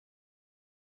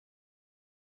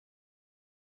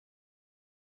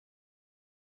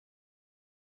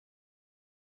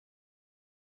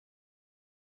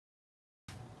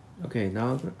Okay,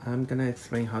 now I'm gonna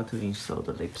explain how to install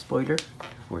the lip spoiler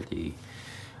for the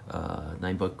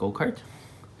Ninebot Gokart.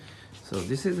 So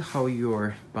this is how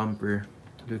your bumper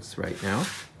looks right now,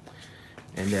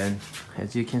 and then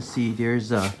as you can see,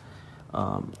 there's a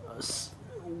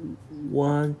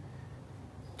 1,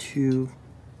 2,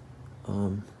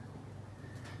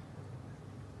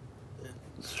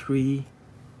 3,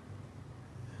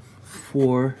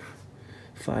 4,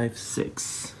 5,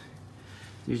 6.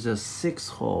 There's a 6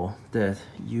 hole that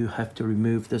you have to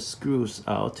remove the screws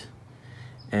out,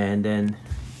 and then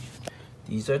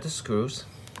these are the screws,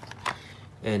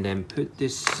 and then put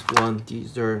this one.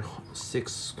 These are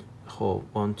 6 hole,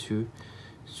 1, 2,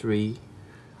 3,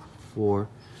 4,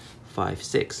 5,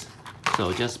 6.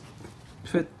 So just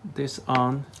put this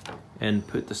on and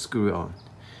put the screw on,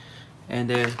 and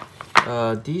then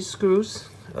these screws,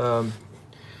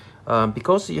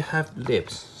 because you have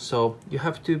lips, so you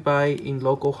have to buy in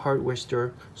local hardware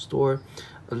store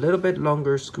a little bit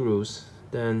longer screws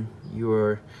than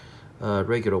your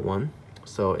regular one,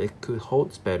 so it could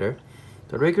hold better.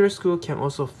 The regular screw can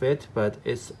also fit, but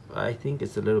I think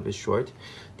it's a little bit short.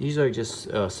 These are just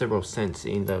several cents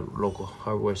in the local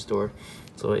hardware store,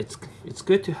 so it's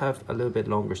good to have a little bit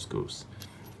longer screws.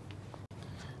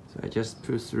 So I just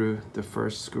put through the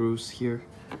first screws here,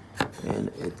 and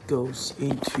it goes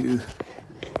into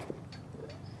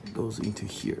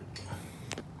here.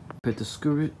 Put the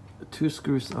 2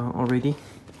 screws on already.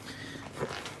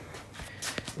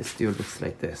 It still looks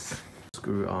like this.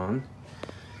 Screw on.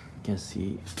 You can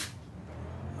see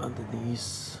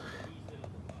underneath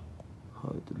how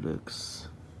it looks.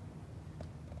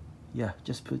 Yeah,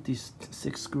 just put these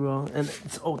 6 screws on and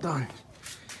it's all done.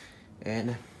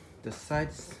 And the side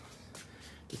is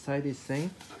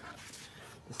same.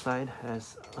 The side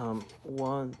has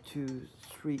 1, 2,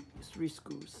 3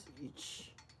 screws each.